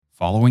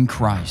Following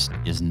Christ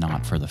is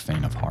not for the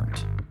faint of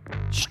heart.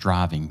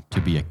 Striving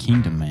to be a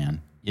kingdom man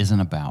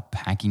isn't about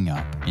packing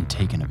up and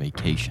taking a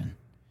vacation.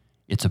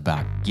 It's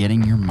about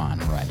getting your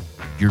mind right,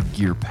 your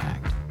gear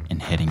packed,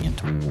 and heading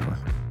into war.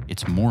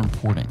 It's more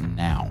important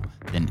now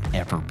than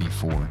ever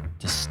before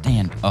to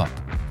stand up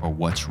for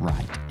what's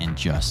right and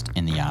just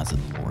in the eyes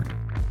of the Lord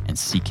and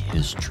seek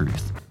His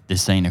truth.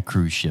 This ain't a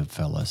cruise ship,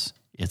 fellas.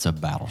 It's a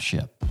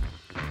battleship.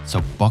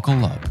 So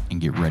buckle up and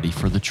get ready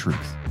for the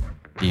truth,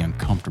 the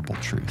uncomfortable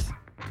truth.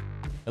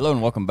 Hello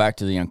and welcome back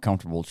to The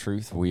Uncomfortable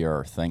Truth. We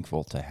are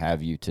thankful to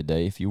have you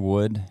today. If you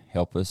would,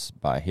 help us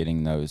by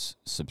hitting those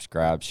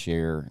subscribe,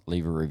 share,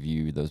 leave a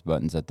review, those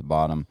buttons at the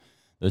bottom.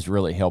 Those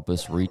really help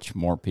us reach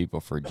more people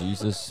for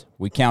Jesus.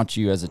 We count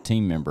you as a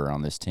team member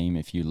on this team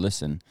if you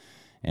listen,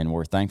 and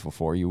we're thankful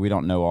for you. We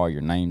don't know all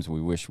your names.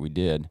 We wish we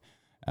did,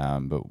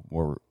 but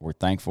we're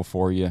thankful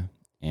for you,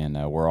 and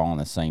we're all on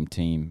the same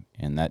team,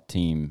 and that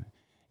team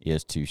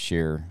is to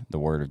share the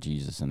word of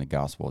Jesus and the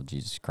gospel of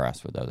Jesus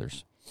Christ with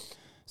others.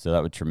 So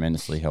that would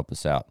tremendously help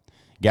us out.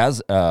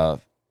 Guys,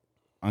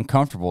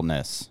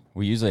 uncomfortableness.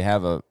 We usually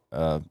have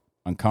a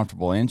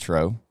uncomfortable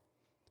intro.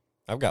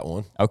 I've got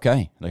one.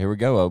 Okay, here we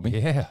go, Obi.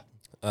 Yeah.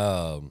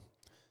 It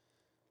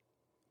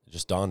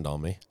just dawned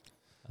on me.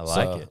 I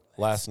like it.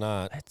 Last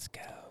night, Let's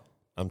go.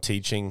 I'm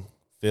teaching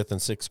 5th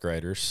and 6th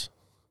graders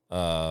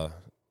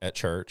at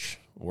church.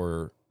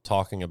 We're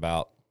talking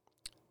about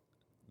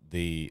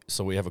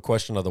so we have a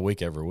question of the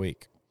week every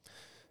week.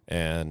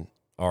 And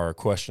our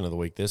question of the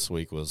week this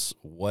week was,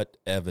 what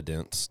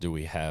evidence do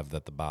we have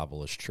that the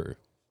Bible is true?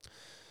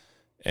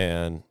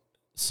 And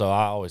so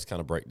I always kind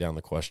of break down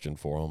the question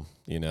for them,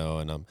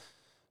 and I'm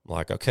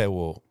like, okay,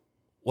 well,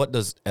 what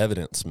does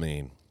evidence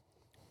mean?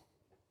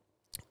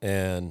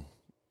 And,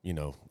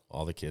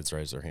 all the kids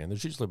raise their hand.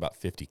 There's usually about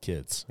 50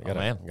 kids. I got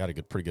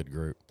a pretty good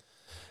group.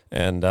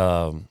 And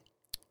the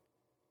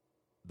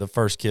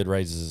first kid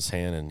raises his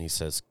hand and he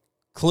says,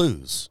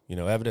 clues,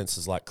 evidence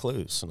is like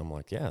clues. And I'm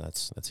like, yeah,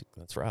 that's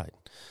right.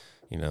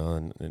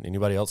 And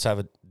anybody else have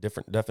a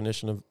different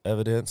definition of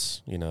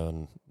evidence?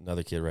 And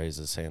another kid raises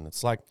his hand.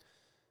 It's like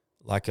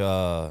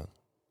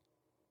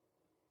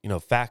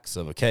facts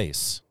of a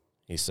case,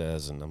 he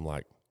says. And I'm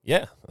like,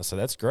 yeah. I said,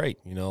 that's great.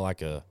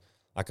 Like a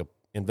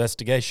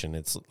investigation.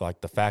 It's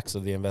like the facts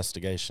of the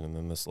investigation. And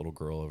then this little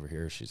girl over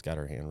here, she's got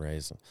her hand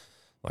raised. I'm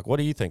like, what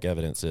do you think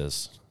evidence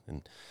is?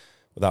 And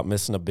without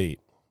missing a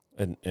beat.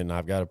 And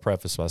I've got to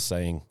preface by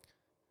saying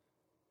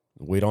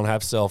we don't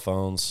have cell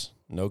phones.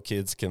 No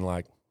kids can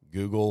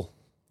Google,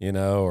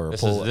 or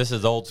This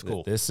is old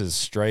school. This is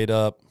straight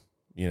up,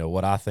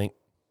 what I think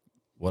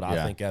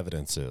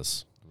evidence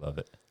is. Love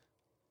it.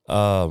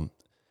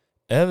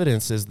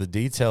 Evidence is the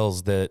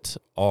details that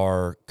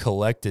are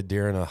collected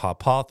during a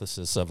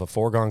hypothesis of a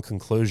foregone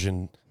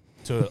conclusion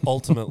to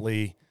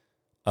ultimately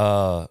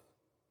or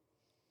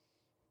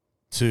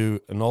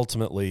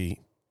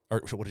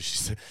what did she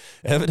say?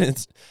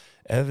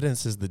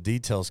 Evidence is the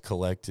details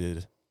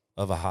collected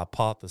of a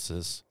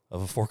hypothesis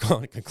of a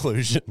foregone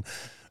conclusion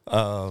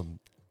to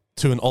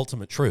an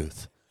ultimate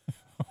truth.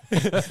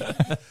 and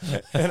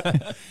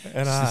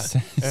I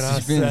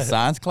been in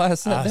science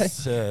class that day? I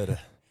said,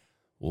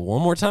 well,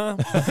 one more time.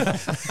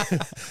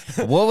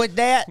 What was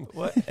that?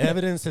 What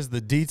evidence is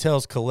the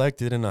details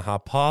collected in a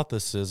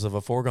hypothesis of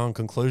a foregone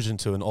conclusion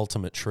to an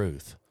ultimate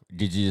truth?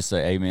 Did you just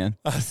say amen?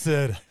 I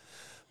said,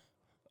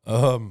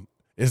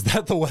 is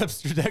that the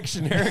Webster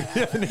Dictionary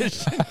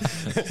definition?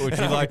 Would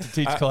you like to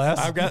teach class?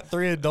 I've got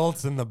 3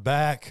 adults in the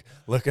back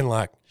looking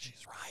like,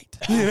 she's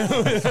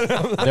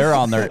right. They're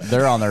on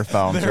their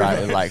phones,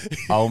 right? Like,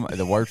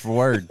 the word for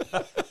word.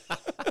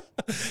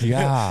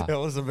 Yeah. It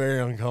was a very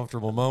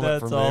uncomfortable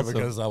moment for me awesome.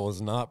 because I was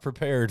not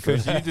prepared for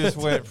Because that. you just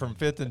went from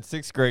 5th and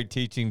 6th grade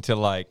teaching to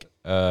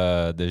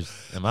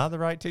am I the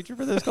right teacher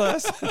for this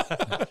class?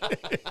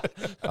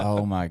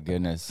 Oh, my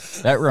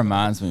goodness. That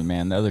reminds me,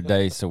 man, the other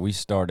day, so we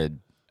started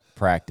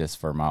practice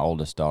for my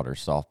oldest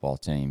daughter's softball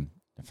team.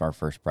 Our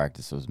first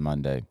practice was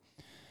Monday.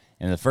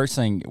 And the first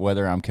thing,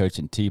 whether I'm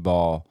coaching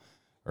T-ball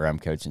or I'm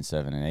coaching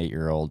 7 and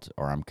 8-year-olds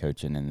or I'm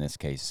coaching, in this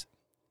case,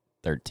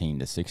 13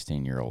 to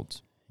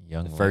 16-year-olds,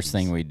 the first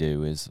thing we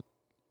do is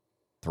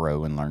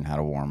throw and learn how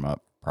to warm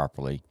up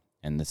properly.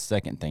 And the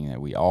second thing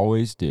that we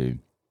always do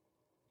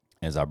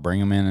is I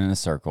bring them in a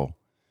circle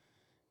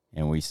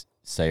and we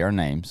say our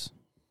names,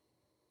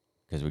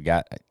 because we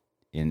got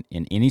in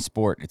any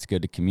sport, it's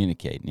good to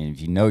communicate. And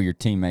if you know your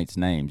teammates'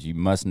 names, you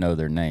must know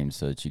their names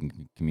so that you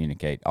can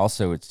communicate.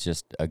 Also, it's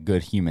just a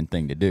good human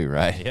thing to do,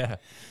 right? Yeah.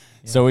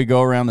 So we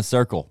go around the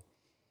circle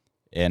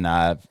and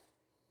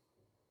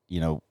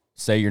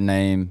say your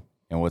name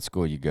and what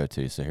school you go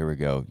to. So here we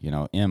go.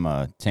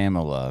 Emma,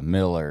 Tamala,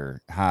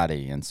 Miller,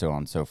 Heidi, and so on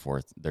and so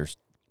forth.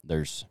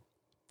 There's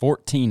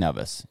 14 of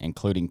us,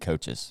 including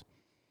coaches.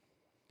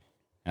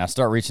 And I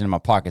start reaching in my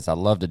pockets. I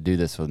love to do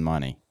this with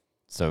money.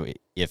 So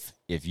if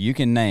you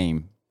can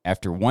name,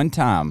 after one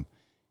time,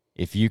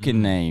 if you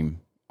can name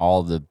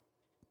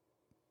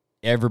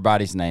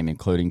everybody's name,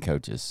 including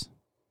coaches,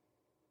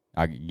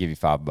 I'll give you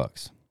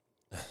 $5.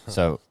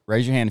 So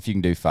raise your hand if you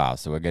can do 5.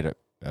 So we'll get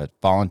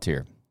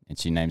volunteer, and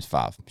she names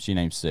 5. She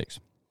names 6.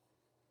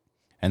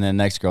 And then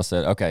the next girl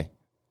said, okay,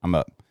 I'm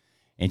up.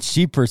 And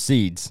she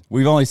proceeds,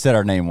 we've only said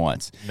our name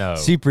once. No.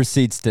 She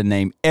proceeds to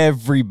name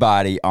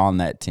everybody on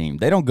that team.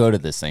 They don't go to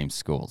the same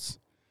schools.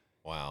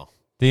 Wow.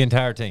 The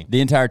entire team. The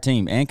entire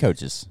team and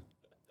coaches.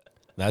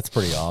 That's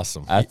pretty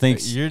awesome. I think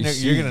You're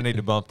going to need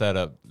to bump that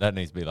up. That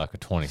needs to be like a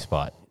 20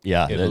 spot.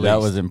 Yeah, At that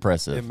least. was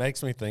impressive. It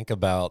makes me think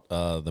about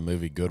the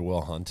movie Good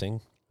Will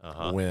Hunting.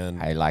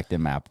 When I like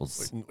them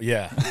apples.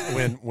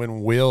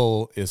 when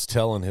Will is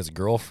telling his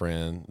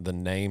girlfriend the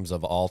names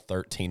of all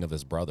 13 of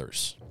his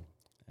brothers.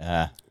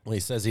 Well, he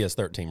says he has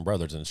 13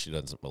 brothers, and she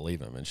doesn't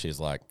believe him. And she's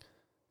like,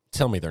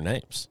 tell me their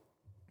names.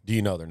 Do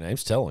you know their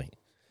names? Tell me.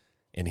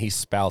 And he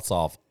spouts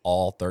off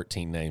all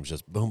 13 names,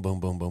 just boom, boom,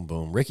 boom, boom,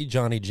 boom. Ricky,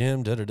 Johnny,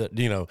 Jim,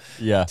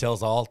 da-da-da,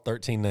 tells all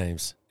 13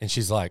 names. And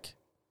she's like,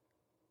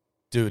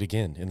 do it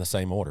again in the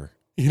same order.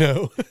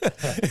 And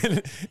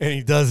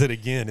he does it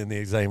again in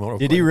the same order.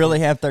 Did he really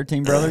have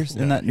 13 brothers?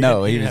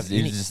 No, he was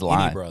just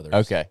lying. Any brothers.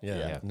 Okay.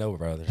 Yeah, no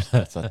brothers.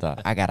 That's what I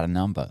thought. I got a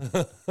number.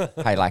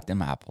 I like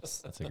them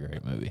apples. That's a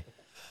great movie.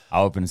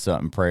 I'll open us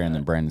up in prayer, and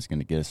then Brandon's going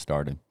to get us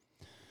started.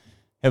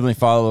 Heavenly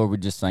Father, Lord, we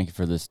just thank you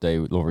for this day.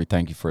 Lord, we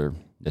thank you for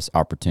this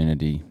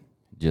opportunity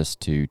just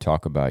to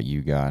talk about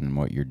you, God, and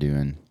what you're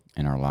doing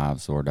in our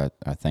lives. Lord,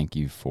 I thank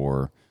you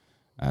for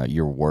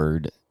your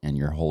word and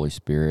your Holy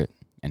Spirit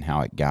and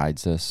how it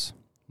guides us.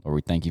 Lord,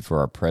 we thank you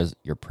for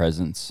your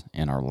presence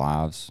in our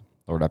lives.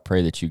 Lord, I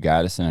pray that you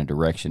guide us in a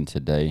direction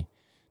today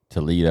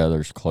to lead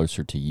others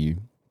closer to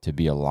you, to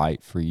be a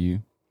light for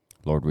you.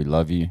 Lord, we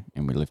love you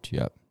and we lift you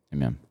up.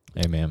 Amen.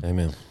 Amen.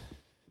 Amen.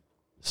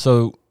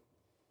 So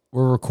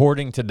we're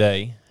recording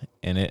today,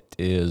 and it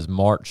is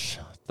March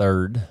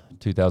 3rd,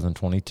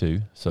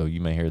 2022. So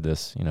you may hear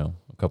this, a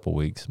couple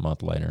weeks, a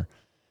month later.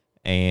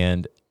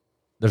 And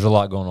there's a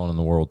lot going on in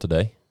the world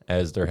today,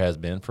 as there has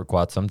been for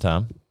quite some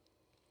time.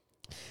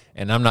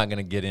 And I'm not going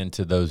to get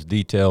into those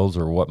details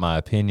or what my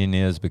opinion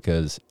is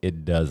because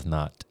it does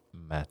not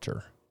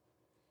matter.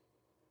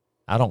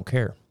 I don't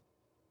care.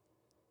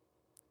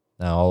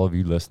 Now, all of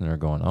you listening are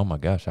going, oh my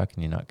gosh, how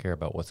can you not care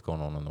about what's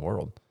going on in the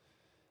world?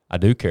 I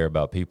do care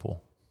about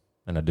people,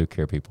 and I do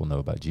care people know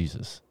about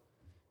Jesus.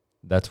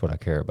 That's what I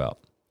care about.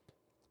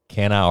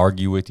 Can I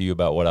argue with you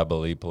about what I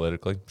believe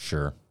politically?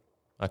 Sure,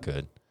 I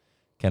could.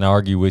 Can I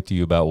argue with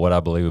you about what I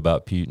believe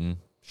about Putin?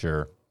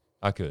 Sure,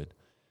 I could.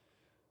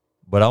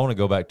 But I want to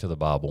go back to the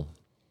Bible.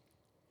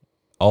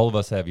 All of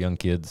us have young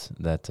kids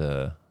that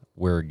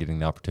we're getting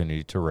the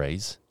opportunity to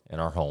raise in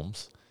our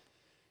homes.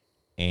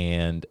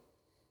 And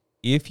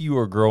if you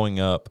are growing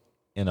up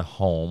in a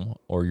home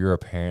or you're a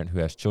parent who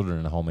has children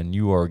in a home and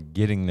you are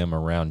getting them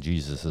around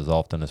Jesus as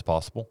often as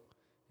possible,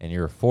 and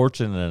you're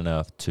fortunate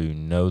enough to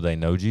know they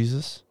know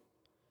Jesus,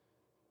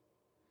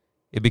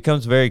 it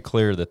becomes very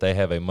clear that they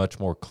have a much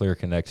more clear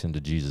connection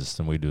to Jesus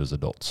than we do as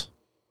adults.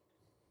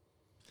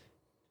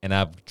 And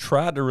I've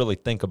tried to really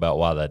think about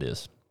why that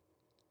is.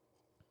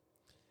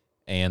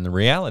 And the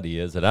reality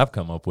is that I've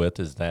come up with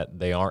is that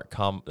they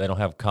don't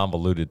have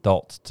convoluted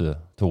thoughts to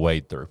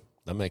wade through.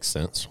 That makes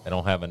sense. They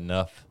don't have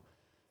enough.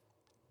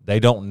 They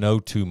don't know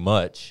too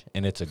much,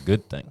 and it's a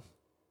good thing.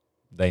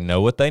 They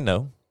know what they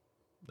know.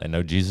 They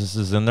know Jesus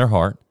is in their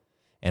heart,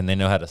 and they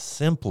know how to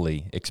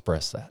simply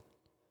express that.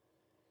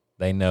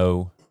 They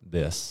know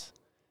this,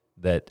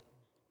 that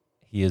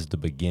he is the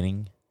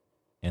beginning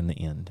and the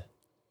end.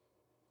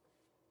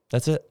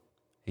 That's it.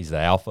 He's the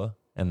Alpha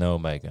and the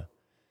Omega.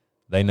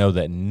 They know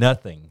that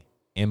nothing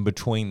in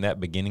between that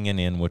beginning and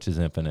end, which is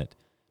infinite,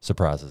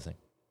 surprises him.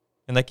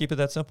 And they keep it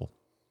that simple.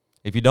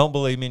 If you don't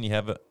believe me and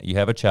you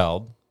have a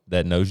child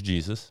that knows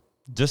Jesus,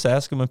 just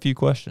ask him a few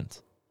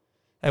questions.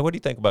 Hey, what do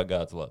you think about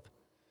God's love?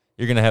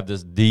 You're going to have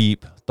this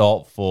deep,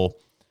 thoughtful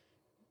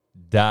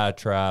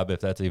diatribe, if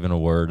that's even a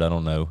word, I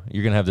don't know.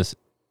 You're going to have this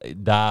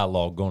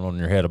dialogue going on in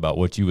your head about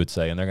what you would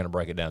say, and they're going to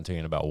break it down to you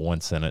in about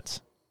one sentence.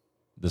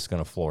 That's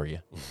going to floor you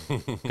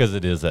because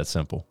it is that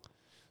simple.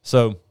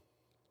 So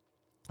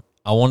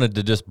I wanted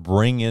to just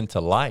bring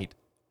into light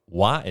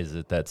why is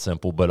it that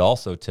simple, but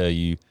also tell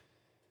you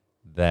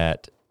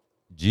that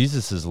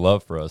Jesus'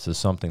 love for us is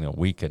something that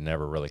we could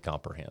never really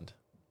comprehend.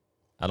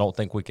 I don't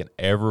think we can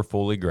ever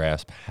fully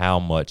grasp how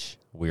much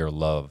we are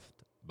loved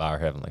by our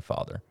Heavenly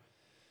Father.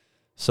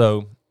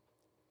 So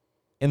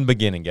in the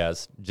beginning,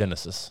 guys,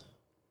 Genesis.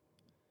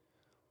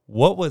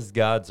 What was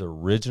God's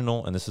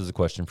original, and this is a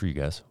question for you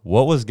guys,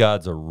 what was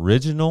God's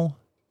original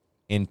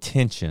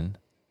intention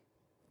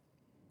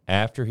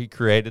after he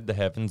created the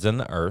heavens and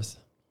the earth?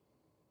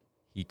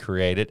 He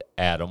created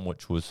Adam,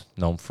 which was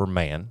known for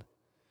man.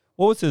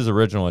 What was his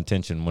original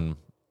intention when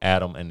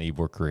Adam and Eve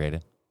were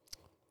created?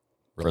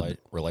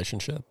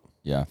 Relationship?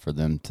 Yeah, for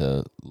them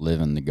to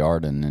live in the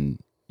garden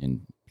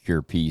in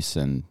pure peace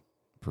and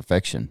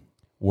perfection.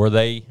 Were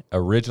they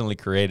originally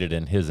created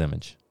in his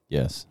image?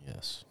 Yes.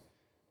 Yes.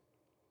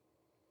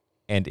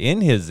 And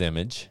in his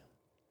image,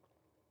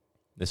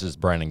 this is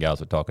Brandon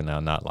Gowser talking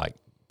now, not like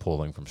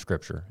pulling from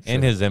Scripture. Sure.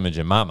 In his image,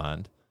 in my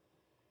mind,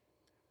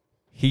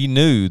 he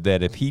knew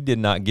that if he did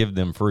not give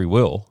them free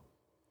will,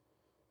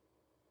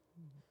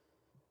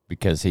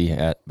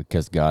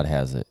 because God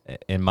has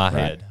it. In my Right.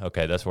 head,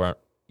 okay, that's where,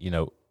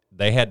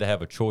 they had to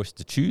have a choice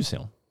to choose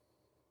him.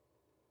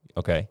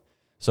 Okay,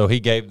 so he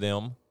gave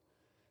them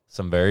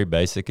some very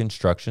basic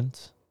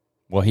instructions.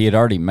 Well, he had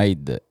already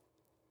made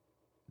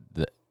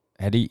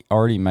had he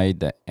already made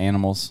the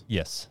animals?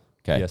 Yes.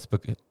 Okay. Yes,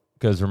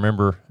 because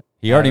remember,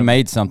 He already Adam-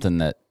 made something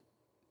that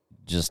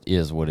just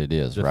is what it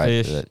is, the right?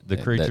 fish, That- the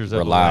that- creatures that of the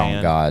rely land.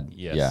 on God.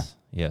 Yes. Yeah.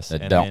 Yes.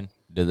 That And don't.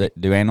 then-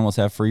 Do animals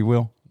have free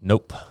will?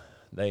 Nope.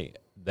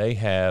 They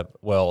have,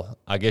 well,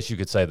 I guess you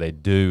could say they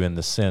do in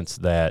the sense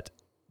that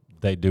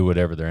they do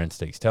whatever their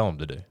instincts tell them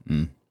to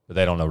do, but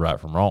they don't know right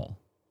from wrong.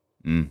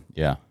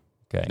 Yeah.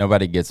 Okay.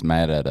 Nobody gets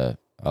mad at a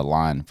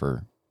lion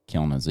for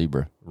killing a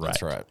zebra. Right.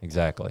 That's right.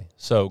 Exactly.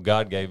 So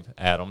God gave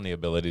Adam the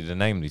ability to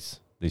name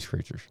these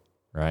creatures,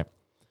 right?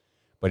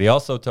 But he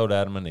also told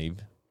Adam and Eve,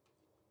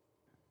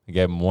 he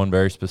gave them one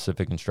very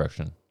specific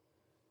instruction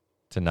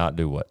to not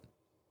do what?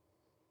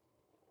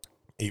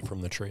 Eat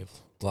from the tree of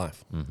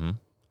life. Mm-hmm.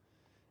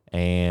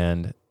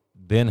 And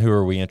then who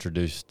are we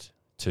introduced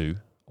to,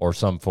 or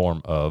some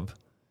form of?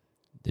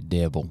 The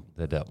devil.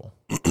 The devil.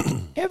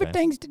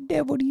 Everything's the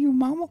devil to you,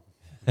 mama.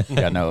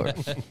 Yeah, I know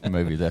what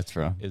movie that's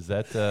from. Is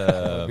that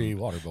That'd be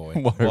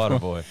Waterboy.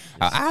 Waterboy?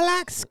 I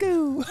like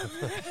school.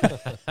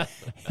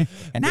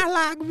 And I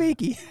like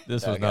Vicky.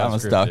 This was I'm not going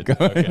to stop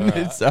scripted. going.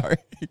 Okay. Sorry.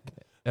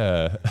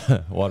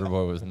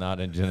 Waterboy was not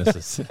in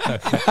Genesis.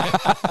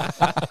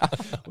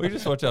 We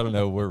just want y'all to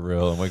know we're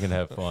real and we can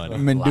have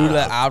fun.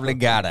 Medulla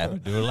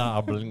oblongata. Medulla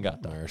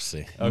oblongata.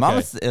 Mercy. Okay.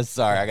 Mama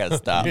sorry, I got to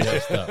stop. Yeah,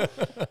 stop.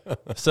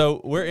 So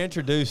we're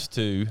introduced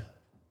to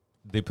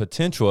the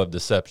potential of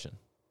deception.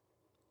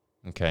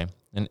 Okay,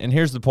 and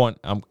here's the point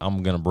I'm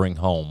going to bring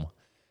home,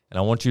 and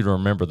I want you to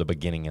remember the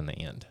beginning and the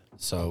end.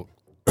 So,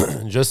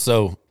 just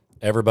so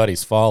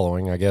everybody's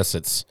following, I guess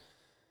it's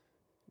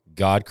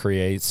God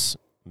creates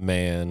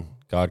man,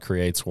 God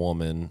creates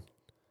woman.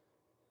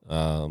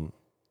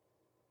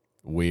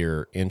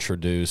 We're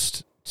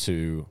introduced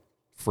to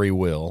free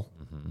will.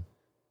 Mm-hmm.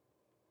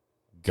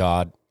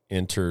 God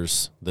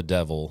enters the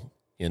devil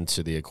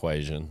into the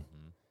equation,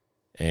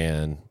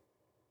 and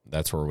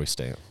that's where we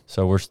stand.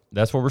 So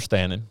that's where we're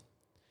standing,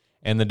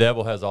 and the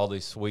devil has all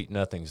these sweet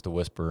nothings to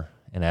whisper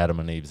in Adam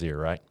and Eve's ear,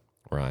 right?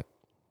 Right.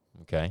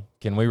 Okay,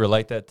 can we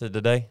relate that to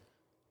today?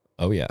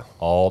 Oh, yeah.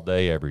 All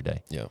day, every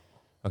day. Yeah.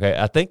 Okay,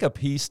 I think a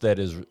piece that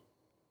is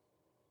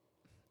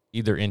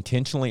either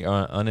intentionally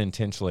or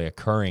unintentionally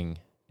occurring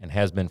and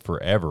has been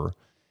forever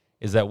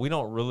is that we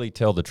don't really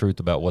tell the truth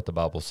about what the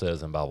Bible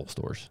says in Bible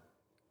stores.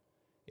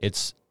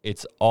 It's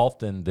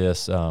often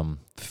this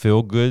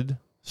feel-good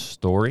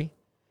story.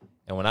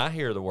 And when I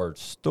hear the word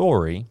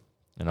story,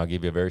 and I'll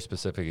give you a very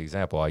specific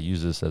example, I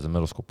use this as a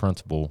middle school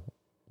principal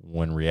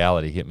when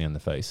reality hit me in the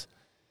face.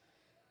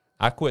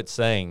 I quit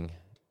saying,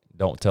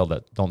 don't tell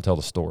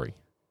the story.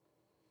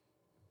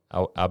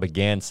 I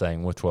began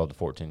saying with 12 to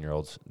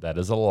 14-year-olds, that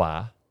is a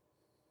lie,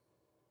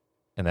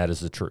 and that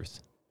is the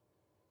truth.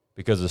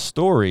 Because a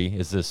story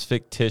is this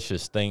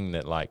fictitious thing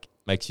that like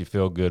makes you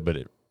feel good, but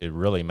it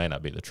really may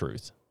not be the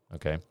truth.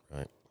 Okay?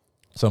 Right.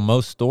 So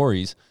most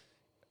stories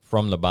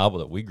from the Bible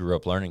that we grew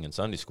up learning in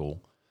Sunday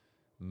school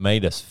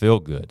made us feel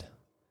good.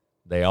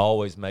 They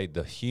always made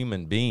the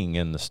human being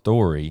in the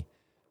story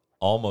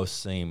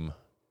almost seem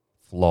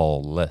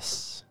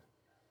flawless.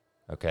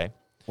 Okay?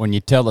 When you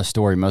tell a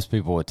story, most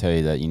people will tell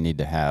you that you need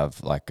to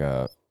have like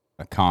a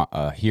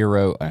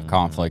hero, a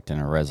conflict,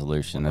 and a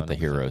resolution that the 100%.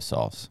 hero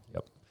solves.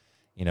 Yep.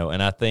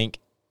 And I think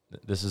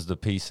this is the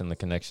piece and the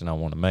connection I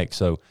want to make.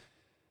 So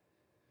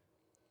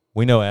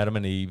we know Adam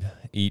and Eve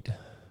eat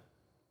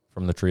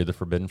from the tree of the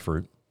forbidden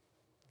fruit.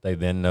 They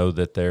then know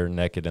that they're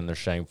naked and they're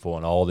shameful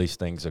and all these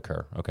things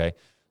occur, okay?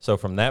 So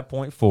from that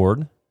point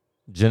forward,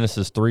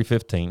 Genesis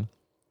 3:15,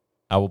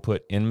 I will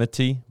put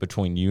enmity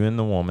between you and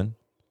the woman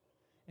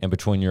and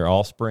between your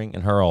offspring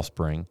and her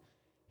offspring.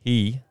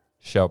 He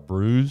shall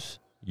bruise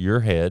your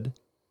head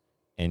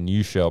and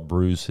you shall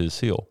bruise his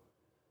heel.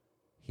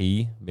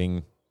 He,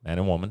 being man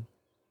and woman,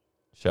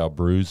 shall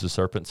bruise the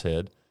serpent's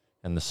head,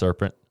 and the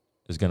serpent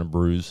is going to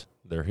bruise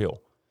their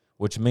heel.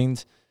 Which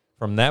means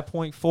from that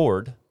point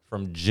forward,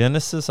 from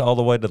Genesis all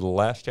the way to the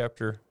last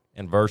chapter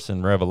and verse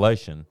in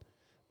Revelation,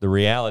 the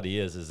reality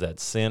is that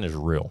sin is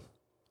real.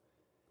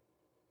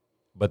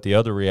 But the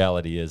other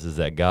reality is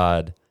that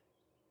God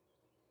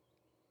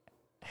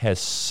has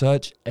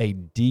such a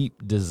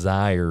deep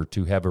desire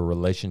to have a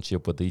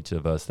relationship with each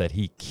of us that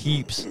he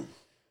keeps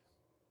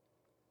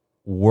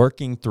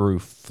working through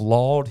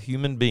flawed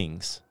human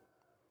beings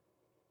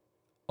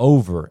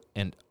over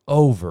and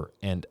over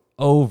and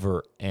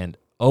over and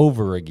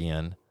over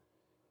again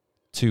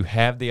to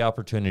have the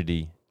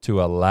opportunity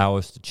to allow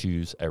us to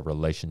choose a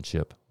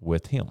relationship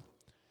with him.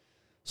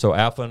 So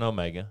Alpha and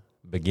Omega,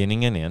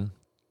 beginning and end,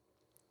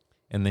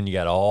 and then you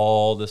got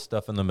all this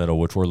stuff in the middle,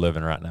 which we're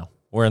living right now.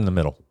 We're in the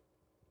middle.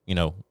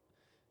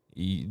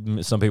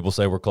 Some people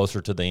say we're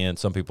closer to the end.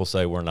 Some people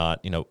say we're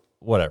not,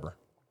 whatever.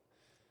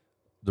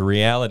 The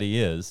reality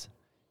is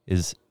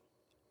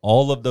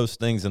all of those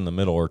things in the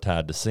middle are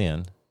tied to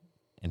sin,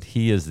 and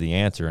he is the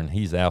answer, and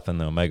he's Alpha and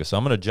the Omega. So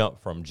I'm going to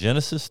jump from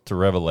Genesis to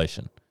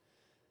Revelation,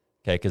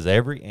 okay, because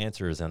every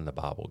answer is in the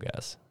Bible,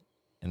 guys.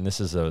 And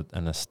this is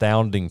an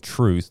astounding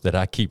truth that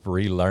I keep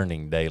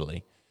relearning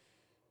daily,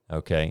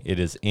 okay? It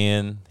is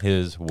in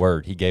his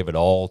word. He gave it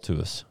all to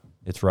us.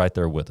 It's right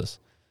there with us.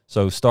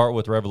 So start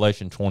with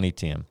Revelation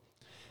 20:10.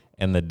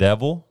 And the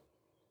devil,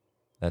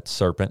 that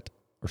serpent,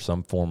 or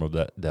some form of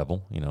that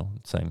devil,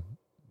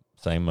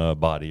 same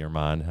body or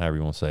mind, however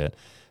you want to say it,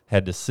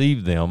 had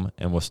deceived them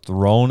and was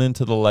thrown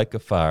into the lake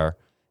of fire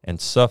and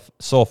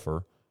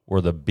sulfur,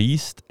 where the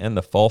beast and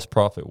the false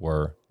prophet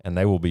were, and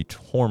they will be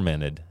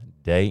tormented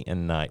day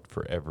and night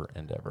forever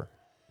and ever.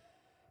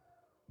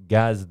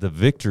 Guys, the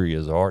victory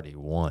is already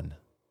won.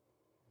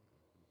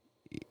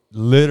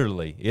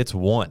 Literally, it's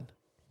won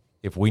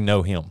if we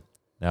know him.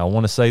 Now, I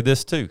want to say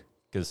this too,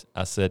 because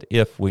I said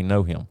if we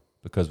know him,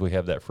 because we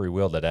have that free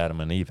will that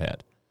Adam and Eve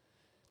had.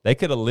 They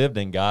could have lived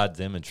in God's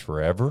image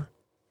forever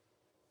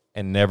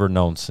and never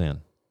known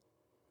sin.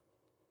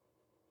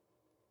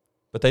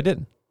 But they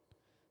didn't.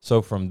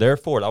 So from there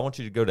forward, I want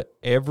you to go to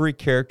every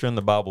character in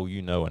the Bible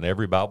you know and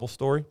every Bible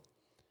story.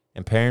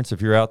 And parents,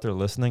 if you're out there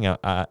listening,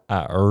 I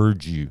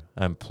urge you,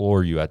 I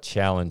implore you, I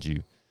challenge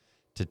you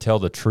to tell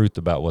the truth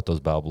about what those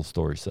Bible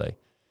stories say.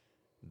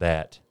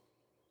 That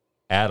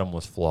Adam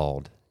was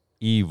flawed,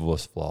 Eve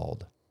was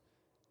flawed,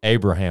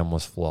 Abraham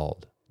was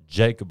flawed,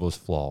 Jacob was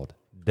flawed,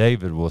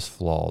 David was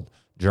flawed,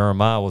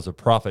 Jeremiah was a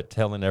prophet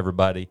telling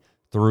everybody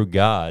through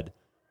God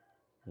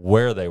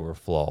where they were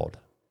flawed.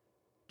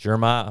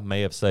 Jeremiah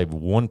may have saved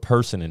one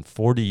person in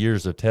 40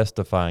 years of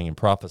testifying and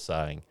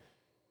prophesying.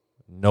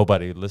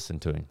 Nobody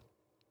listened to him.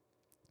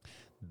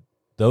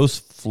 Those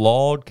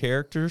flawed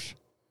characters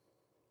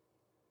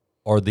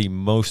are the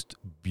most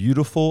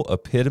beautiful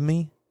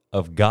epitome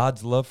of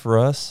God's love for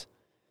us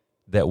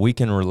that we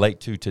can relate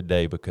to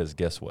today, because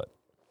guess what?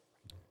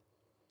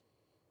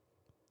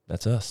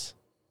 That's us.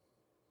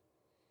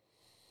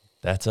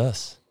 That's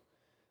us.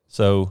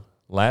 So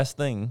last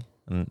thing,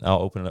 and I'll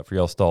open it up for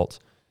y'all's thoughts.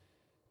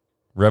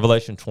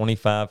 Revelation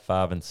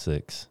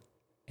 25:5-6.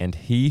 And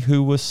he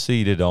who was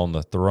seated on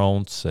the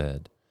throne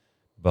said,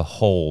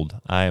 Behold,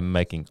 I am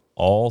making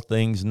all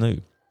things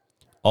new.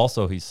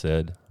 Also he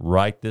said,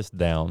 Write this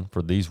down,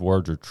 for these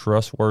words are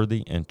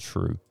trustworthy and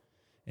true.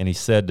 And he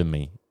said to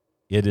me,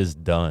 It is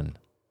done.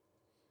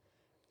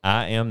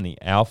 I am the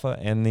Alpha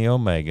and the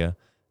Omega,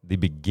 the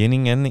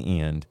beginning and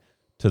the end.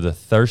 To the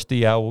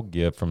thirsty I will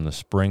give from the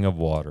spring of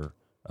water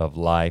of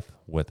life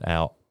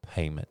without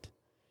payment.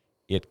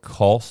 It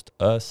cost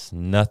us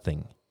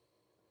nothing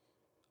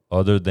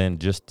other than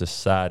just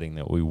deciding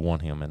that we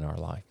want him in our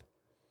life.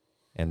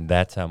 And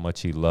that's how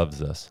much he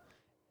loves us.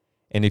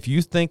 And if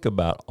you think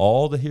about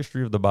all the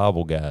history of the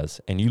Bible,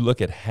 guys, and you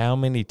look at how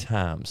many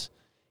times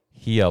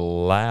he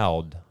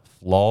allowed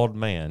flawed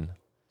man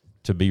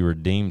to be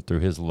redeemed through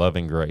his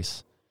loving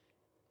grace,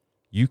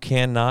 you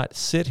cannot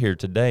sit here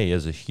today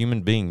as a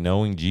human being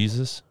knowing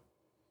Jesus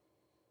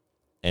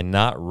and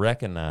not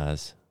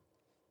recognize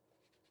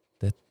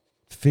that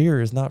fear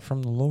is not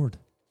from the Lord.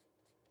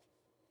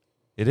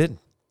 It isn't.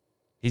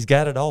 He's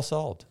got it all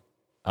solved.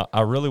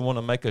 I really want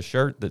to make a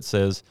shirt that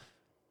says,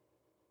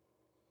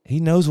 he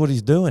knows what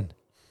he's doing.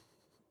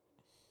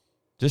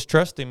 Just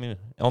trust him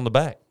on the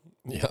back.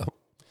 Yeah.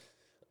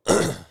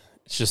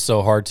 It's just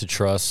so hard to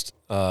trust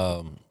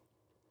in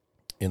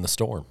the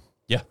storm.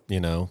 Yeah.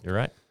 You're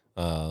right.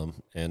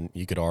 And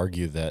you could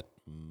argue that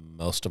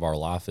most of our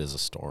life is a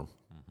storm,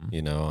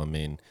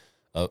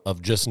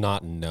 of just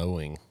not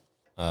knowing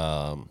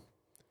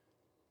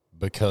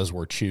because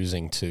we're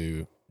choosing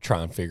to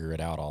try and figure it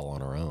out all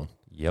on our own.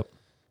 Yep.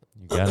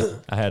 You got it.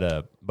 I had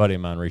a buddy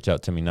of mine reach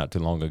out to me not too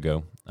long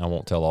ago. I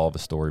won't tell all of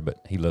his story, but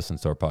he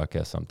listens to our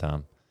podcast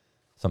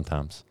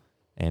sometimes.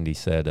 And he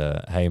said,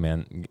 hey,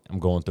 man, I'm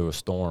going through a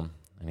storm.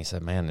 And he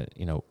said, man,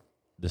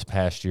 this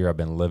past year I've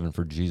been living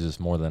for Jesus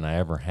more than I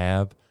ever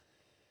have.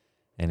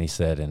 And he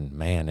said, and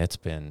man, it's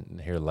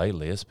been here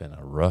lately, it's been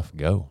a rough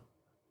go.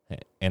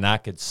 And I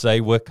could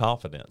say with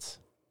confidence,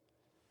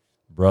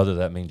 brother,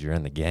 that means you're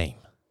in the game.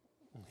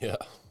 Yeah.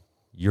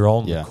 You're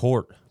on the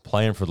court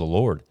playing for the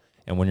Lord.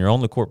 And when you're on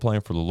the court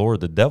playing for the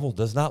Lord, the devil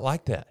does not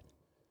like that.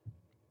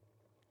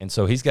 And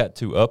so he's got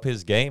to up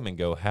his game and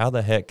go, how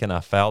the heck can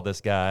I foul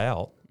this guy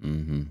out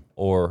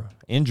or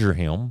injure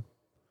him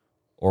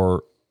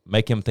or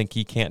make him think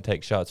he can't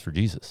take shots for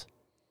Jesus?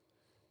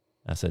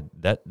 I said,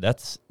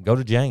 that's go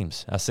to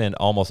James. I send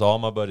almost all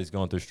my buddies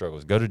going through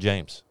struggles. Go to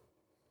James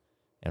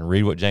and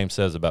read what James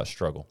says about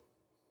struggle.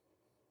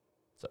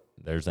 So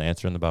there's the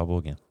answer in the Bible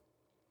again.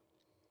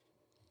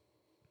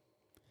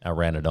 I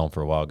ran it on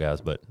for a while,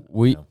 guys, but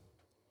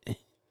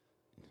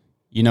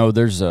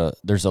there's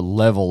a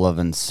level of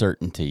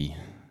uncertainty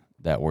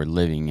that we're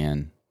living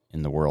in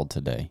the world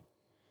today.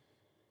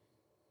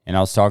 And I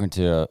was talking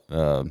to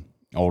a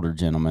older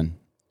gentleman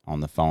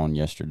on the phone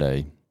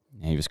yesterday,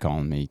 and he was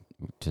calling me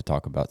to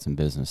talk about some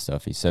business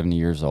stuff. He's 70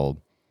 years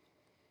old.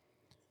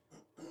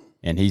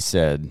 And he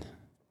said,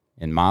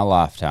 in my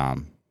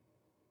lifetime,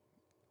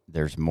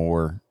 there's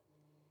more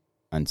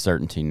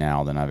uncertainty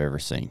now than I've ever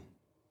seen.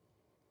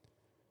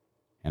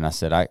 And I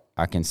said,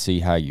 I can see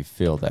how you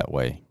feel that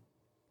way.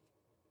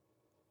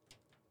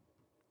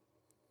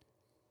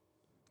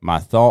 My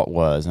thought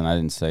was, and I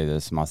didn't say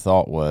this, my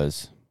thought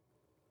was,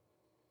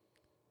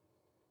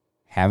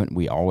 haven't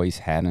we always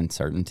had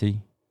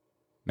uncertainty?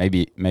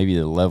 Maybe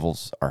the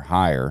levels are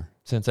higher.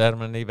 Since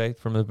Adam and Eve ate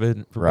from the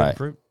forbidden Right.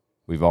 fruit?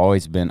 We've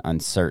always been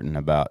uncertain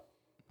about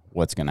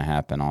what's going to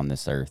happen on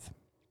this earth.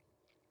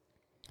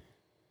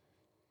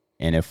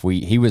 And if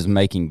he was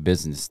making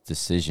business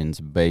decisions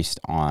based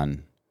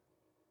on,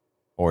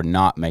 or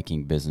not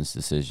making business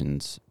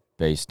decisions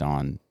based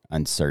on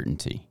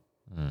uncertainty.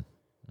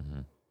 Mm-hmm.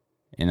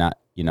 And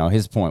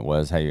his point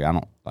was, hey, I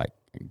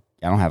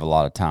don't have a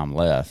lot of time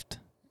left.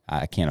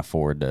 I can't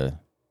afford to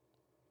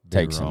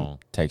take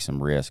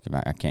some risk.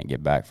 I can't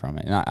get back from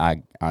it. And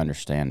I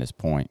understand his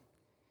point.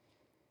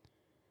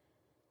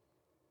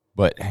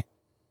 But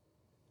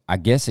I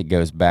guess it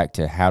goes back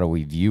to, how do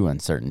we view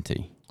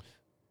uncertainty?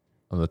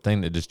 Well, the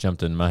thing that just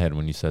jumped in my head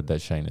when you said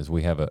that, Shane, is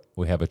we have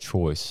a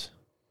choice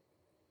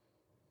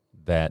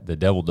that the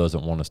devil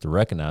doesn't want us to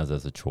recognize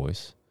as a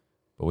choice,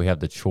 but we have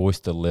the choice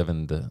to live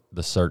in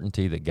the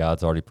certainty that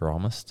God's already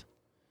promised,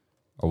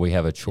 or we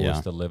have a choice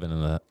to live in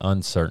the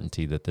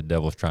uncertainty that the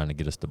devil's trying to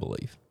get us to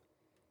believe.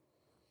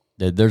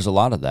 There's a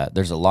lot of that.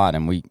 There's a lot,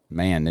 and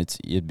it's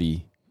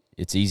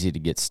easy to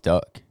get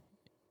stuck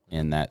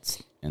in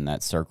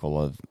that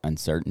circle of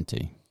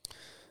uncertainty.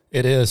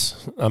 It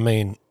is. I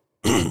mean,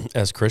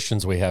 as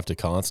Christians, we have to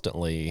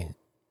constantly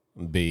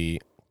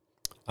be.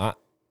 I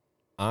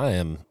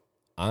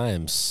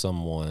am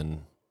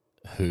someone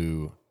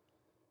who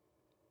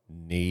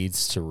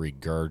needs to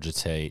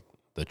regurgitate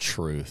the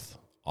truth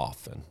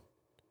often.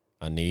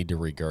 I need to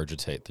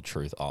regurgitate the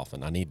truth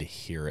often. I need to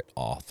hear it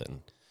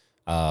often.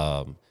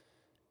 And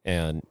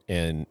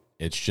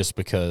it's just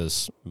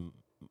because,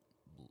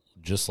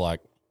 just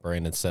like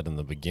Brandon said in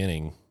the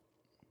beginning,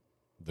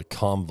 the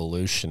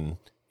convolution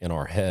in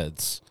our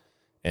heads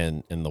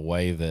and the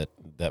way that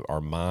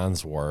our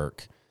minds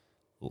work,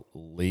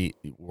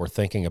 we're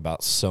thinking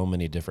about so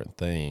many different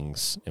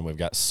things, and we've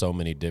got so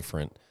many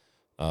different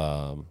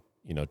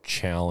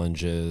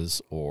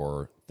challenges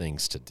or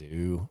things to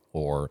do,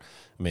 or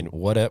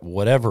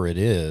whatever it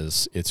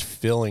is, it's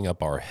filling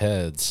up our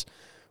heads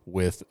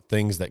with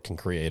things that can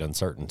create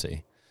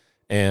uncertainty.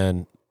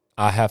 And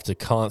I have to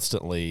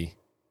constantly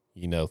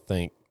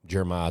think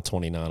Jeremiah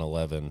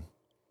 29:11,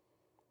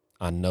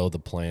 I know the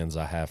plans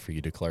I have for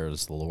you,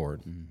 declares the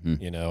Lord.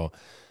 Mm-hmm.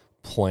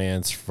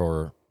 Plans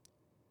for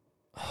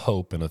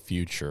hope and a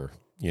future,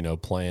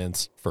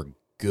 plans for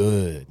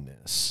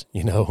goodness,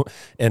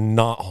 and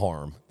not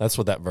harm. That's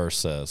what that verse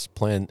says.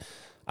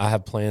 I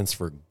have plans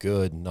for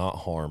good, not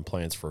harm,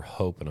 plans for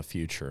hope and a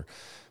future.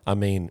 I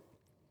mean,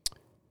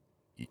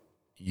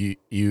 you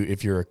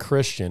if you're a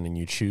Christian and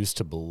you choose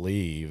to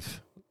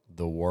believe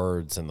the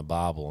words in the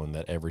Bible and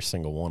that every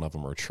single one of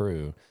them are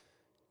true,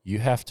 you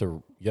have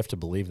to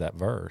believe that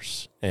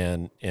verse.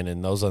 And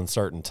in those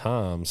uncertain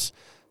times,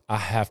 I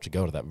have to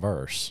go to that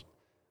verse.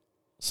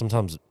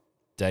 Sometimes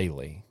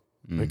daily.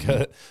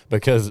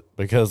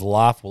 Because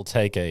life will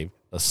take a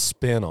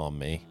spin on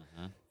me.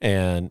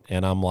 And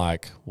I'm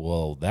like,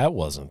 well, that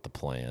wasn't the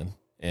plan.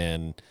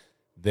 And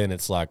then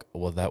it's like,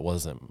 well, that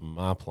wasn't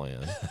my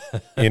plan,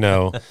 and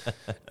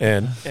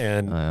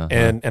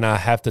I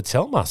have to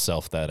tell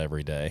myself that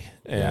every day.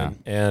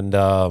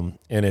 And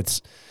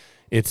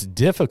it's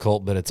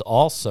difficult, but it's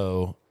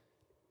also,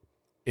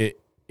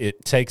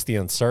 it takes the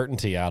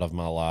uncertainty out of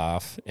my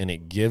life and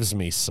it gives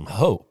me some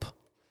hope,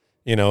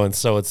 and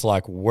so it's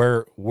like,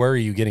 where are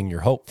you getting your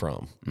hope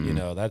from?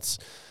 That's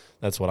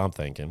what I'm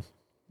thinking.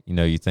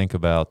 You think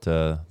about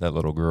that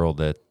little girl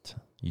that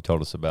you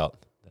told us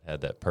about that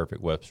had that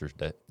perfect Webster's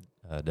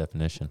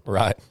definition.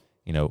 Right.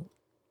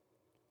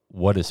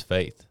 What is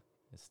faith?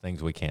 It's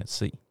things we can't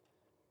see,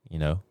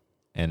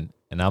 and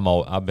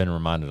I've been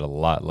reminded a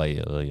lot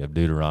lately of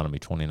Deuteronomy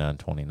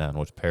 29:29,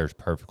 which pairs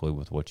perfectly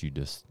with what you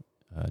just,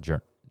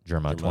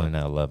 Jeremiah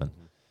 29:11.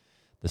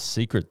 The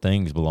secret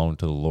things belong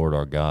to the Lord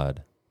our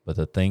God, but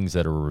the things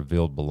that are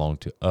revealed belong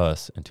to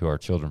us and to our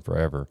children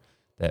forever,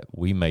 that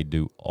we may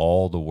do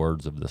all the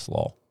words of this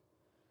law.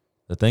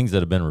 The things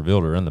that have been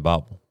revealed are in the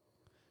Bible.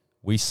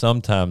 We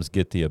sometimes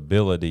get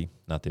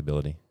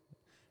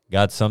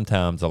God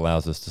sometimes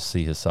allows us to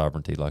see his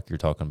sovereignty, like you're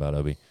talking about,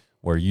 Obi,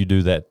 where you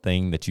do that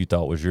thing that you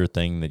thought was your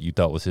thing, that you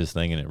thought was his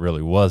thing, and it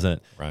really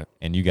wasn't. Right.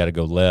 And you got to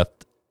go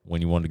left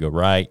when you wanted to go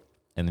right,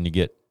 and then you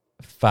get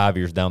 5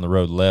 years down the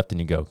road left,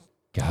 and you go,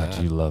 God,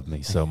 you love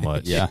me so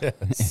much.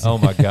 Yes. Oh,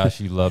 my gosh,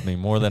 you love me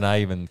more than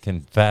I even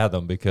can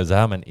fathom, because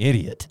I'm an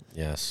idiot.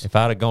 Yes. If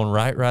I'd have gone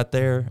right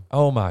there,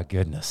 oh, my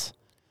goodness.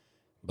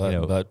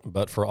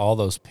 But for all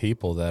those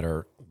people that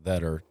are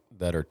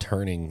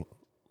turning,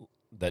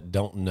 that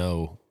don't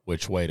know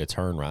which way to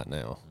turn right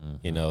now,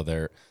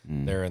 they're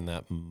in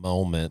that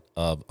moment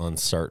of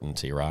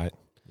uncertainty, right?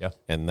 Yeah.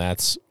 And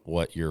that's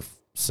what your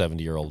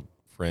 70-year-old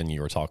friend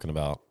you were talking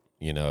about,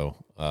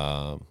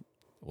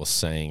 was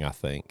saying, I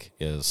think,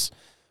 is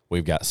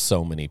we've got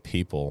so many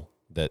people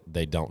that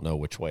they don't know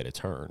which way to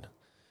turn.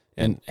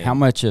 And how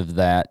much of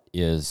that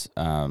is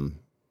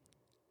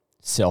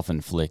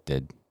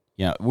self-inflicted?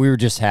 You know, we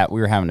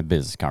were having a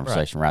business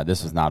conversation, right?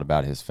 This was not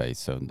about his faith,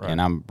 so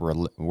and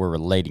we're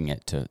relating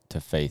it to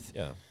faith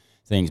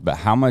things. But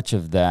how much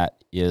of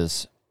that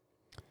is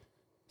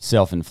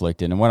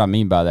self-inflicted? And what I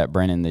mean by that,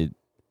 Brandon,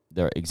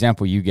 the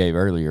example you gave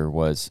earlier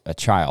was a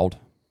child.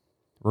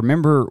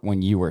 Remember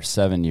when you were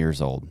 7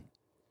 years old?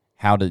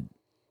 How did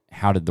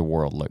the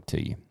world look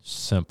to you?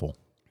 Simple.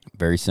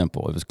 Very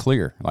simple. It was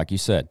clear, like you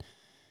said.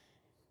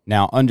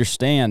 Now,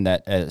 understand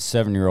that as a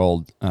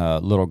 7-year-old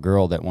little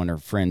girl, that when her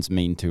friends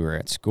mean to her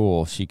at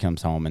school, she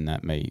comes home and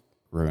that may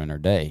ruin her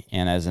day.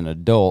 And as an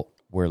adult,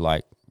 we're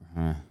like,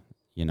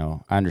 you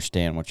know, I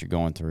understand what you're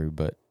going through,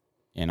 but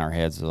in our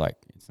heads, like,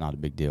 it's not a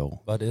big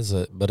deal. But is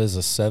a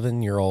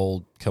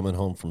 7-year-old coming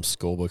home from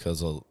school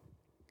because a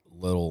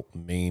little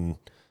mean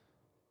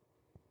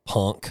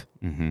punk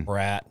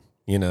brat,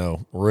 you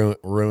know,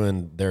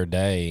 ruined their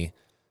day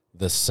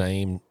the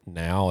same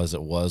now as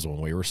it was when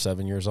we were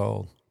 7 years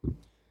old?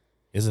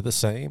 Is it the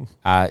same?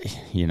 I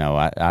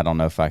don't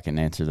know if I can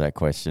answer that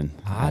question.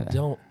 I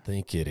don't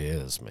think it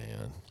is,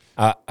 man.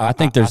 I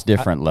think there's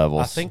different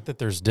levels. I think that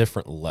there's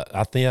different.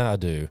 I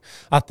do.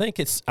 I think.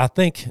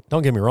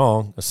 Don't get me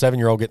wrong. A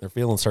 7-year-old getting their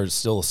feelings hurt is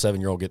still a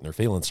 7-year-old getting their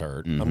feelings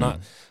hurt. Mm-hmm.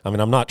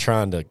 I'm not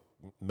trying to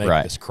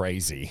make this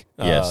crazy.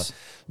 Yes.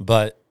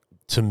 But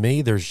to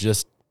me, there's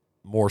just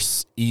more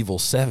evil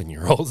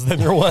 7-year-olds than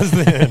there was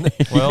then.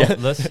 Well,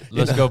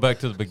 let's go back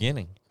to the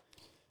beginning.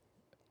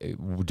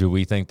 Do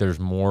we think there's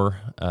more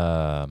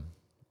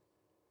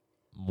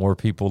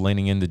people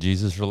leaning into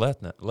Jesus or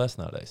less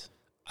nowadays?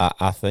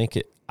 I think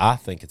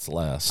it's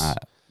less. I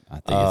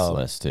think it's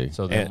less too.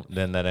 So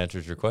then that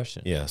answers your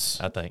question. Yes,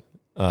 I think.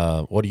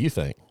 What do you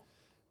think?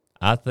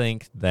 I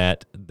think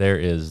that there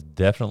is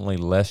definitely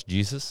less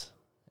Jesus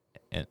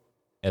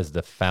as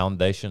the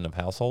foundation of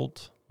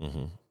households,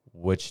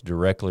 which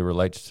directly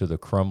relates to the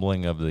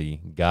crumbling of the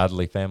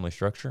godly family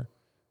structure,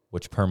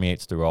 which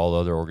permeates through all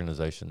other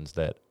organizations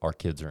that our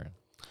kids are in.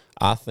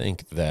 I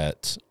think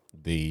that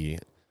the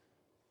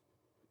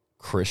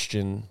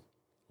Christian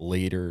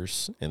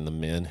leaders and the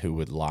men who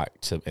would like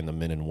to, and the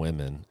men and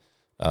women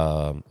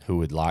who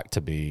would like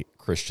to be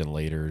Christian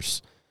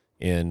leaders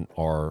in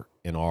our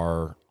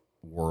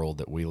world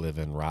that we live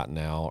in right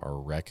now are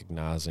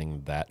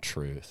recognizing that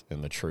truth.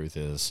 And the truth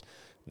is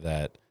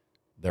that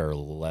there are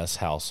less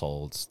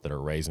households that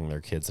are raising their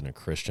kids in a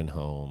Christian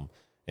home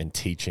and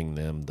teaching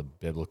them the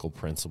biblical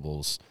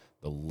principles,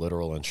 the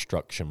literal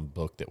instruction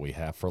book that we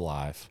have for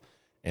life,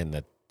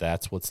 and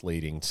that's what's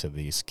leading to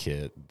these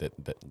kids.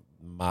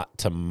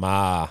 To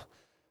my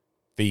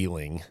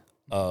feeling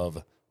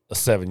of a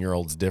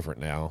 7-year-old's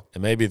different now,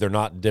 and maybe they're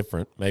not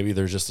different. Maybe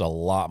there's just a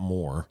lot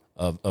more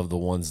of the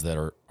ones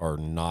that are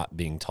not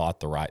being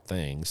taught the right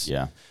things.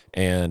 Yeah,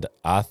 and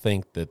I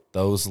think that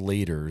those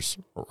leaders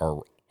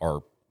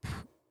are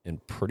in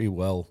pretty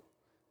well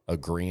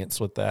agreement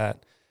with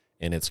that.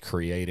 And it's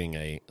creating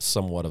a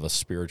somewhat of a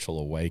spiritual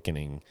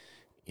awakening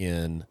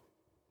in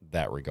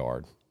that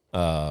regard.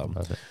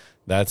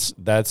 That's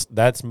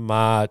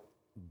my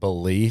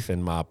belief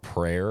and my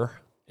prayer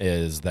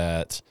is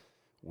that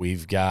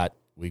we've got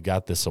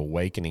this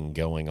awakening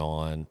going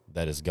on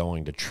that is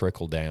going to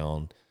trickle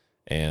down.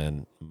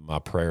 And my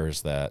prayer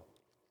is that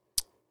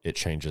it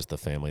changes the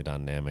family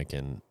dynamic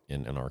in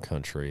our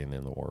country and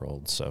in the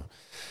world. So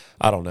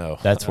I don't know.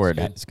 That's where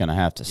it's going to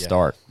have to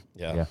start.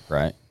 Yeah.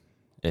 Right.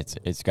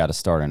 It's got to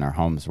start in our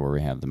homes where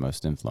we have the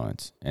most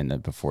influence, and then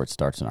before it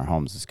starts in our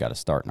homes, it's got to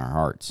start in our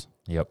hearts.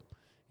 Yep.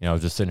 You know, I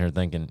was just sitting here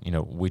thinking, you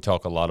know, we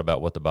talk a lot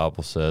about what the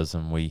Bible says,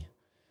 and we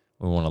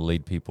want to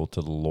lead people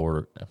to the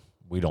Lord.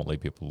 We don't lead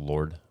people to the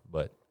Lord,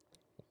 but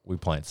we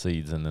plant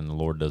seeds, and then the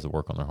Lord does the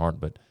work on their heart.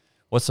 But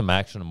what's some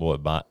actionable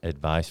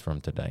advice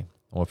from today?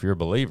 Well, if you're a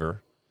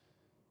believer,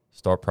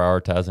 start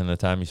prioritizing the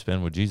time you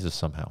spend with Jesus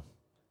somehow.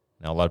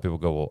 Now, a lot of people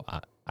go, well,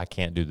 I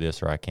can't do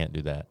this or I can't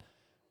do that.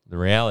 The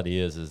reality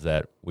is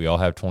that we all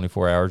have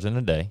 24 hours in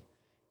a day,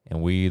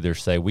 and we either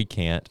say we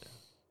can't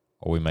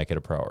or we make it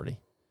a priority.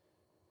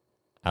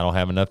 I don't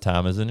have enough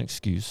time as an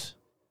excuse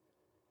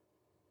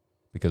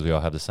because we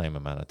all have the same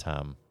amount of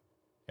time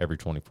every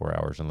 24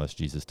 hours unless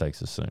Jesus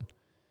takes us soon.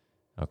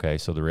 Okay,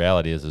 so the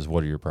reality is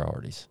what are your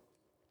priorities?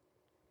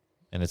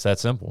 And it's that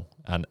simple.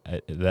 And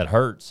that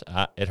hurts.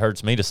 It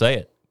hurts me to say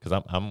it because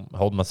I'm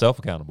holding myself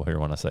accountable here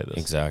when I say this.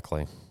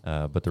 Exactly.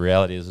 But the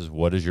reality is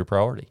what is your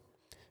priority?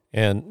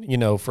 And, you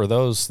know, for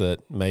those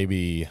that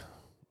maybe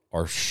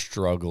are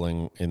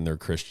struggling in their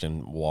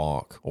Christian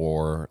walk,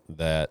 or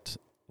that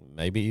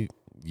maybe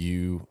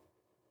you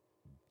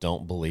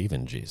don't believe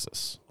in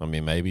Jesus. I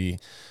mean, maybe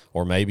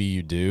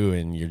you do,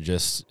 and you're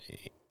just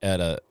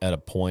at a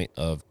point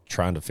of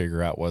trying to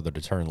figure out whether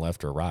to turn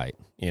left or right,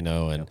 you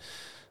know, and,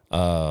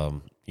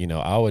 you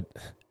know,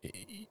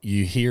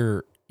 you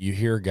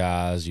hear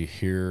guys,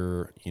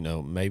 you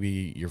know,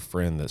 maybe your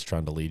friend that's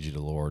trying to lead you to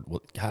the Lord.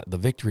 Well, God, the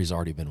victory's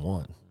already been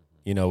won.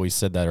 You know, we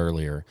said that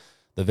earlier.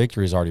 The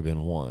victory's already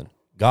been won.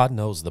 God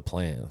knows the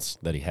plans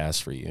that he has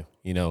for you.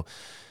 You know,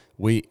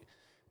 we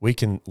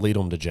can lead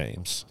them to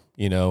James.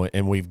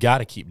 and we've got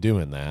to keep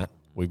doing that.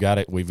 We've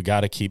got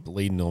to keep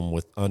leading them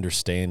with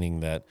understanding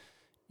that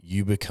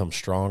you become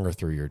stronger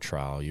through your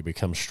trial. You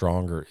become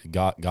stronger.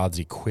 God's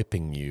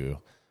equipping you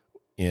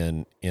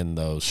in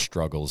those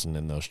struggles and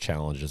in those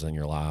challenges in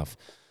your life.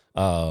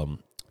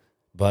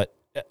 But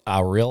I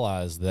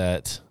realize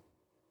that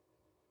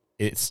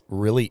it's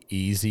really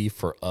easy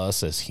for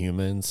us as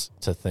humans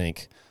to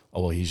think,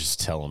 oh, well, he's just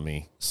telling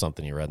me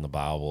something he read in the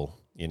Bible.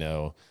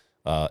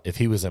 If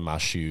he was in my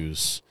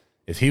shoes,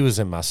 if he was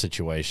in my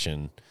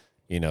situation,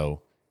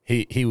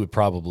 he would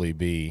probably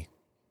be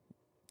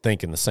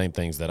thinking the same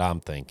things that I'm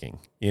thinking,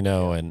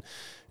 and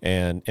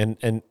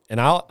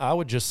I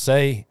would just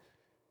say,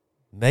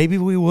 maybe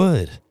we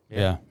would.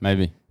 Yeah,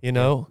 maybe.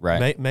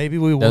 Right. Maybe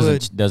we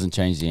would. Doesn't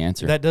change the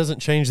answer. That doesn't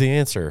change the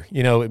answer.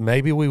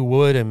 Maybe we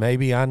would, and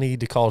maybe I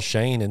need to call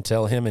Shane and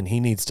tell him, and he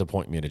needs to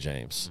point me to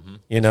James.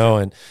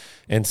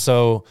 And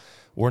so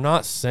we're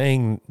not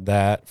saying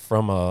that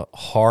from a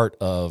heart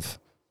of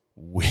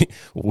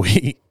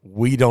we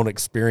don't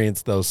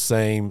experience those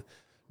same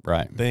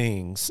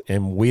things,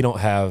 and we don't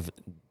have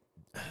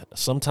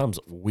sometimes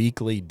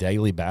weekly,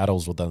 daily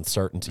battles with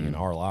uncertainty in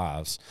our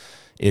lives.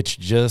 It's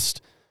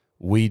just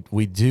we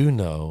do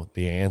know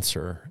the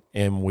answer,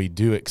 and we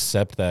do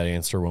accept that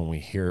answer when we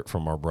hear it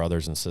from our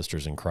brothers and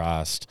sisters in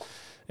Christ.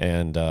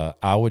 And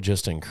I would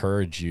just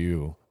encourage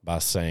you by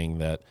saying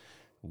that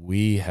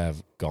we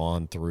have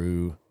gone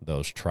through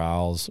those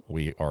trials.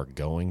 We are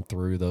going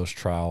through those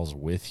trials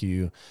with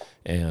you,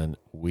 and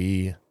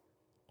we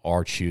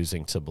are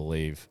choosing to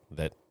believe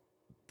that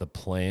the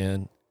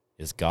plan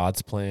is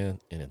God's plan,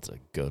 and it's a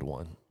good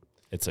one.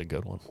 It's a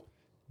good one.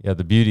 Yeah,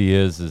 the beauty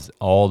is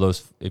all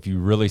those, if you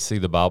really see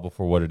the Bible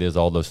for what it is,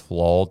 all those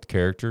flawed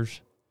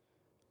characters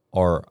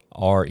are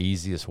our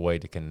easiest way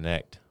to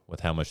connect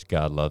with how much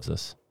God loves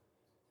us.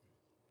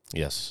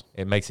 Yes.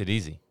 It makes it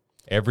easy.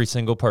 Every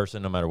single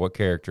person, no matter what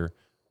character,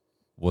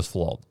 was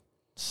flawed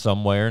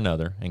some way or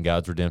another, and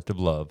God's redemptive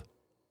love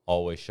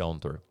always shone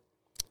through.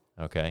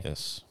 Okay?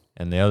 Yes.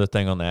 And the other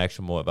thing on the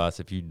actionable advice,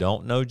 if you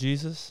don't know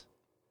Jesus,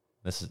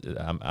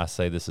 I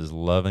say this as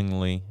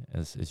lovingly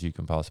as you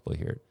can possibly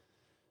hear it.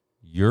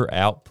 Your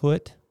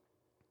output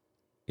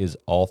is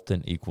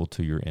often equal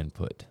to your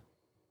input.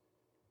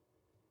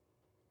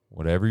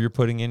 Whatever you're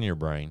putting in your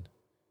brain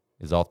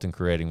is often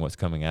creating what's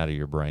coming out of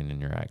your brain in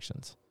your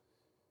actions.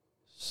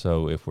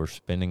 So if we're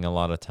spending a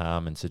lot of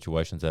time in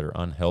situations that are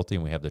unhealthy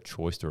and we have the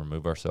choice to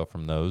remove ourselves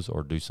from those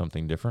or do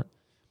something different,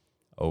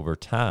 over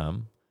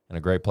time, and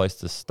a great place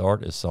to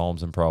start is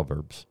Psalms and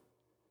Proverbs.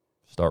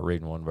 Start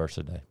reading one verse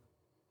a day.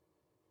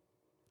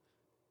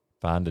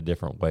 Find a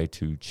different way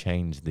to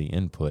change the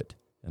input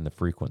and the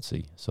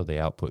frequency so the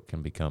output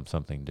can become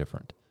something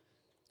different.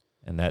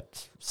 And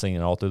that's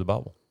seen all through the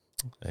Bible.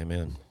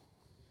 Amen.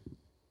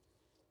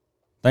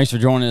 Thanks for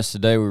joining us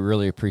today. We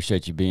really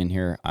appreciate you being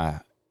here.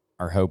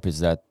 Our hope is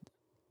that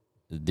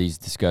these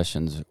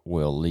discussions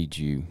will lead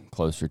you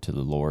closer to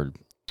the Lord.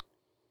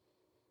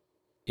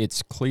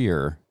 It's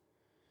clear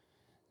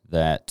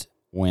that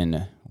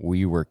when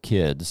we were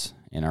kids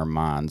in our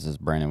minds, as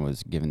Brandon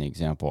was giving the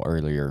example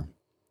earlier,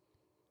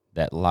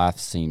 that life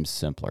seems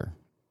simpler,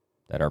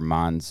 that our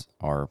minds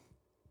are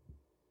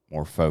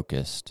more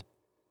focused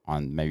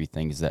on maybe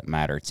things that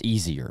matter. It's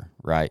easier,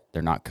 right?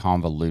 They're not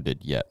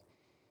convoluted yet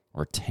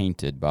or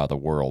tainted by the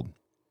world.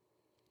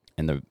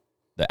 And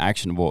the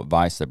actionable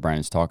advice that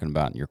Brandon's talking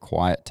about in your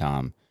quiet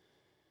time,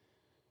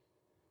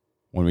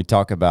 when we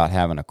talk about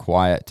having a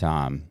quiet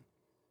time,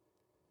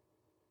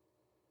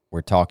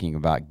 we're talking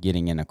about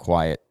getting in a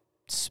quiet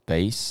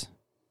space.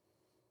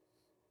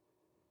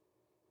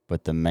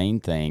 But the main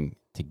thing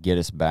to get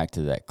us back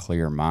to that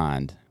clear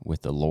mind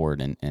with the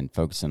Lord and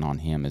focusing on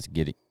Him is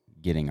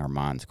getting our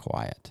minds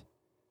quiet.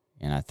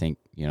 And I think,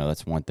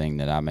 that's one thing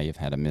that I may have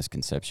had a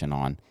misconception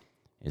on,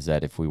 is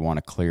that if we want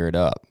to clear it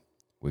up,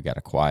 we got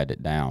to quiet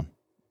it down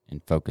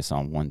and focus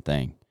on one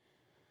thing.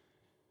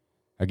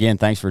 Again,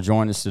 thanks for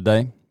joining us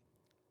today.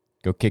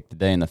 Go kick the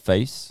day in the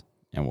face,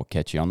 and we'll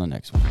catch you on the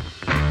next one.